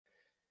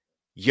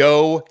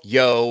Yo,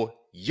 yo,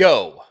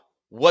 yo.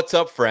 What's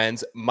up,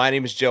 friends? My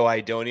name is Joe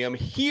Idone. I'm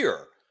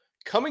here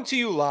coming to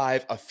you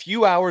live a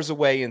few hours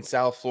away in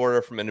South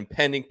Florida from an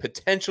impending,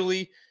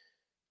 potentially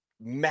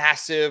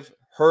massive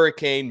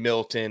Hurricane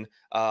Milton.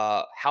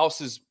 House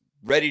is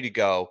ready to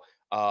go.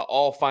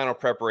 All final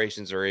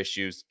preparations are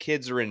issues.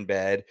 Kids are in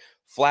bed.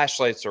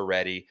 Flashlights are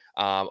ready.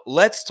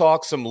 Let's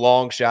talk some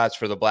long shots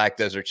for the Black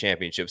Desert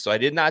Championship. So I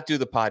did not do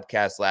the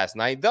podcast last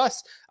night.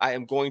 Thus, I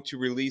am going to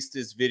release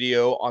this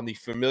video on the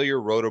familiar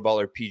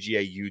RotoBaller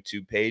PGA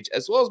YouTube page,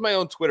 as well as my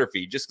own Twitter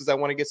feed, just because I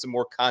want to get some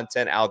more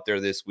content out there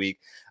this week.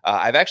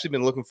 I've actually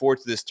been looking forward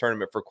to this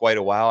tournament for quite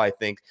a while. I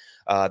think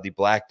the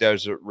Black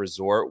Desert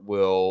Resort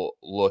will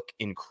look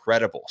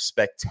incredible,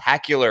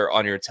 spectacular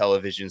on your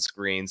television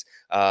screens.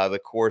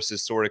 The course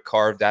is sort of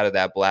carved out of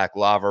that black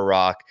lava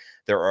rock.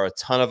 There are a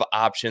ton of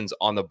options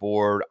on the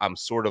board. I'm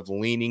sort of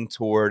leaning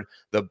toward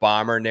the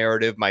bomber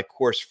narrative. My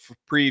course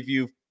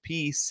preview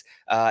piece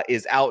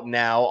is out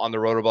now on the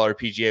RotoBaller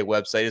PGA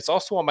website. It's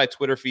also on my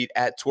Twitter feed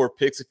at Tour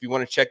Picks if you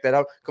want to check that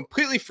out.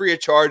 Completely free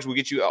of charge. We'll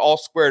get you all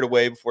squared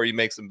away before you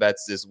make some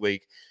bets this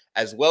week,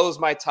 as well as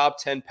my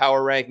top 10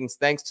 power rankings.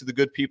 Thanks to the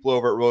good people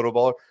over at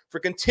RotoBaller for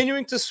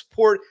continuing to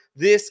support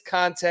this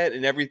content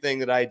and everything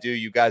that I do.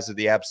 You guys are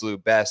the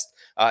absolute best.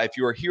 If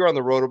you are here on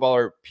the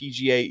RotoBaller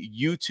PGA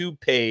YouTube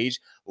page,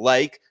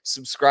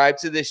 subscribe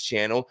to this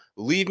channel,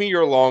 leave me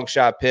your long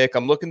shot pick.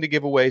 I'm looking to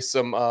give away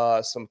some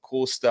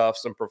cool stuff,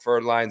 some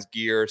Preferred Lines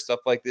gear,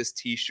 stuff like this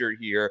t-shirt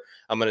here.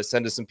 I'm going to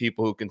send to some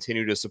people who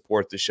continue to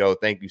support the show.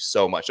 Thank you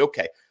so much.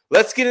 Okay,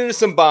 let's get into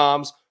some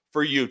bombs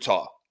for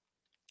Utah.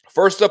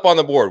 First up on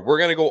the board, we're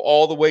going to go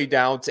all the way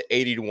down to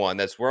 80-1.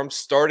 That's where I'm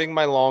starting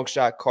my long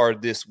shot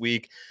card this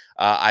week.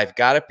 I've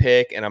got a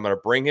pick, and I'm going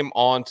to bring him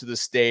onto the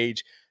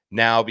stage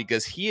now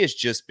because he has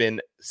just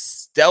been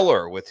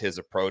stellar with his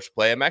approach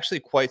play. I'm actually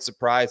quite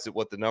surprised at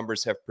what the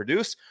numbers have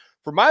produced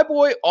for my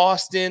boy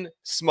Austin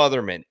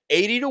Smotherman.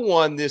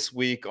 80-1 this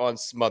week on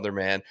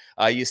Smotherman.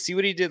 You see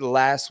what he did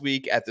last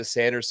week at the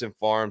Sanderson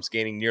Farms,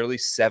 gaining nearly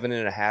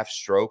 7.5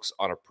 strokes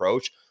on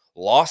approach.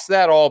 Lost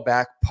that all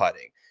back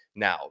putting.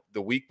 Now,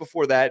 the week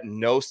before that,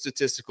 no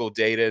statistical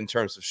data in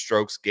terms of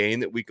strokes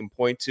gained that we can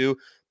point to,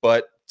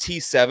 but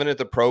T7 at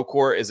the Pro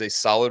Court is a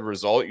solid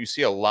result. You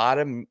see a lot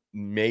of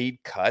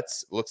made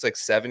cuts. It looks like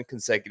 7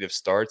 consecutive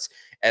starts.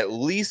 At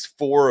least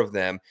 4 of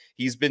them,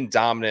 he's been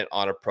dominant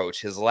on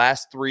approach. His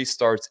last 3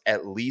 starts,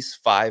 at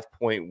least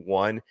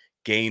 5.1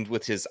 gained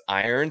with his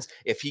irons.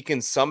 If he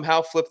can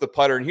somehow flip the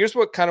putter, and here's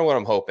what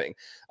I'm hoping.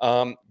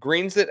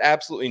 Greens that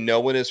absolutely no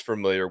one is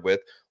familiar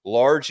with,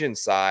 large in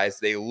size.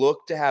 They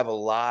look to have a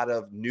lot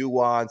of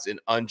nuance and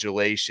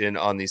undulation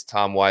on these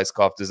Tom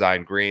Weiskopf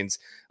design greens.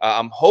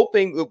 I'm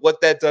hoping that what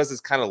that does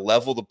is kind of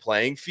level the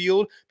playing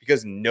field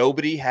because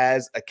nobody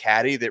has a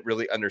caddy that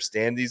really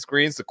understands these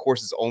greens. The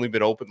course has only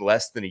been open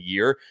less than a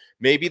year.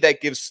 Maybe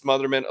that gives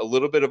Smotherman a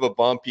little bit of a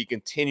bump. He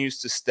continues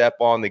to step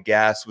on the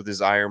gas with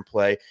his iron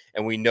play,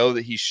 and we know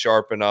that he's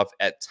sharp enough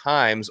at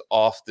times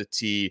off the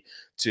tee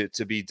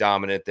to be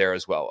dominant there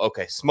as well.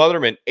 Okay,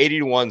 Smotherman,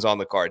 80-1's on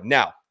the card.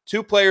 Now,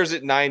 2 players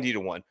at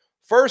 90-1.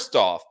 First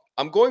off,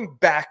 I'm going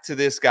back to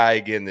this guy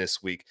again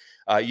this week.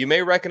 You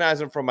may recognize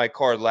him from my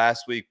card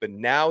last week, but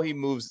now he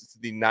moves to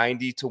the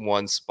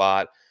 90-1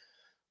 spot.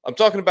 I'm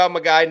talking about my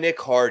guy, Nick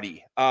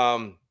Hardy.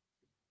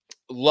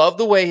 Love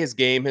the way his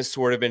game has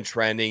sort of been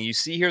trending. You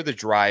see here the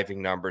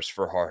driving numbers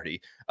for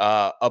Hardy.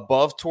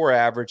 Above tour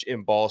average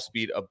in ball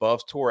speed,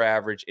 above tour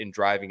average in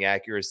driving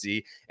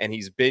accuracy, and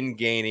he's been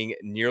gaining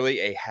nearly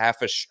a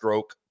half a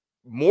stroke,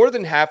 more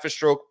than half a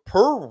stroke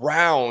per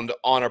round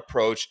on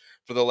approach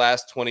for the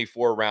last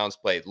 24 rounds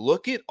played.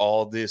 Look at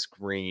all this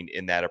green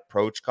in that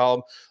approach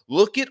column.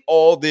 Look at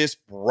all this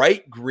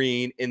bright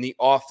green in the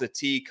off the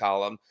tee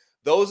column.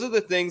 Those are the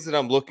things that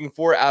I'm looking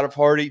for out of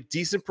Hardy.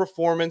 Decent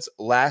performance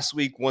last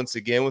week once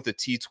again with the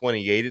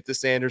T28 at the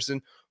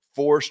Sanderson.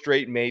 4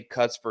 straight made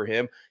cuts for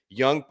him.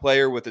 Young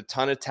player with a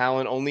ton of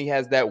talent. Only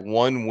has that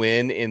 1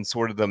 win in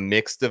sort of the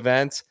mixed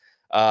event.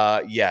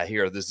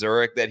 Here, the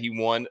Zurich that he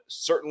won,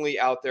 certainly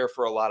out there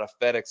for a lot of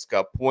FedEx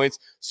Cup points,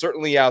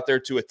 certainly out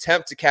there to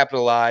attempt to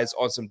capitalize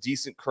on some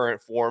decent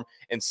current form.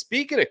 And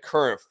speaking of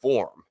current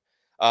form,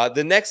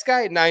 the next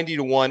guy at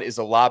 90-1 is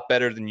a lot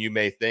better than you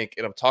may think,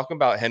 and I'm talking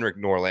about Henrik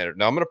Norlander.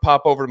 Now, I'm going to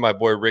pop over to my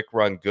boy Rick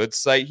Run Good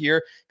site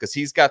here because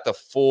he's got the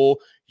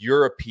full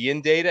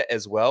European data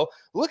as well.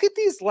 Look at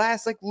these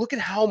look at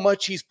how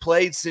much he's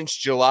played since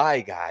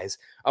July, guys.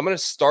 I'm going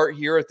to start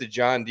here at the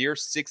John Deere,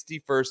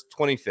 61st,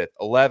 25th,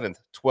 11th,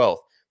 12th,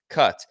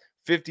 cut,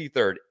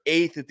 53rd,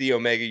 8th at the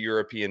Omega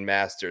European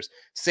Masters.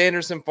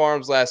 Sanderson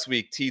Farms last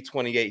week,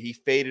 T28. He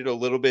faded a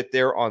little bit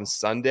there on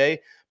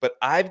Sunday, but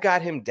I've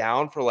got him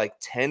down for like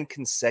 10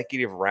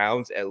 consecutive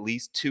rounds, at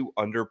least 2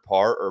 under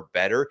par or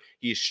better.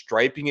 He's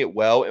striping it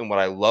well, and what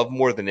I love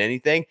more than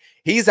anything,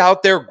 he's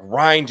out there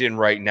grinding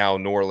right now,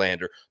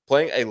 Norlander.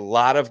 Playing a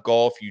lot of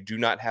golf. You do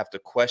not have to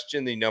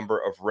question the number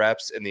of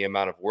reps and the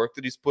amount of work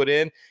that he's put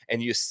in,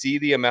 and you see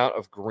the amount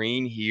of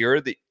green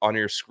here on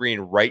your screen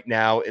right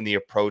now in the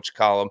approach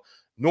column.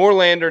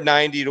 Norlander,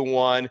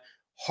 90-1.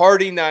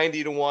 Hardy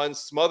 90-1,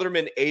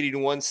 Smotherman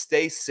 80-1.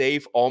 Stay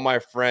safe, all my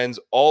friends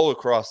all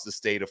across the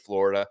state of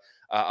Florida.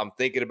 I'm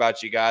thinking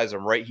about you guys.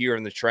 I'm right here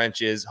in the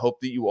trenches. Hope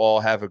that you all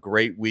have a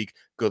great week.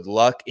 Good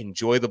luck.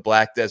 Enjoy the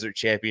Black Desert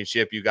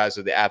Championship. You guys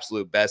are the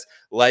absolute best.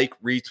 Like,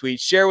 retweet,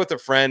 share with a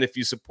friend if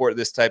you support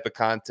this type of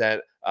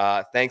content.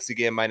 Thanks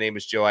again. My name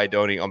is Joe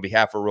Idone on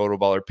behalf of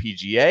RotoBaller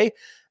PGA.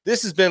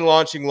 This has been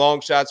launching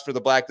long shots for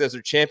the Black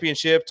Desert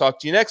Championship. Talk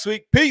to you next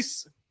week.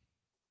 Peace.